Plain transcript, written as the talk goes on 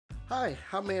Hi,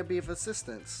 how may I be of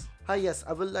assistance? Hi, yes,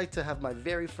 I would like to have my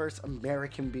very first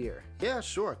American beer. Yeah,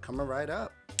 sure, coming right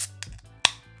up.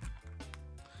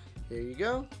 Here you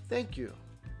go. Thank you.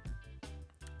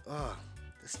 Ugh,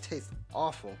 this tastes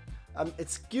awful.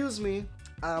 Excuse me.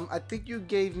 I think you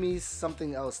gave me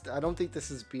something else. I don't think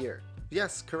this is beer.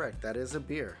 Yes, correct. That is a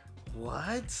beer.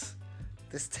 What?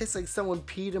 This tastes like someone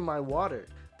peed in my water.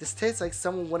 This tastes like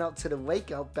someone went out to the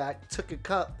lake out back, took a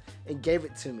cup, and gave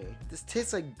it to me. This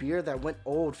tastes like beer that went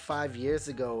old 5 years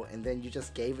ago and then you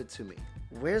just gave it to me.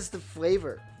 Where's the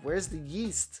flavor? Where's the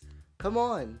yeast? Come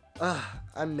on. Ugh,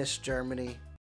 I miss Germany.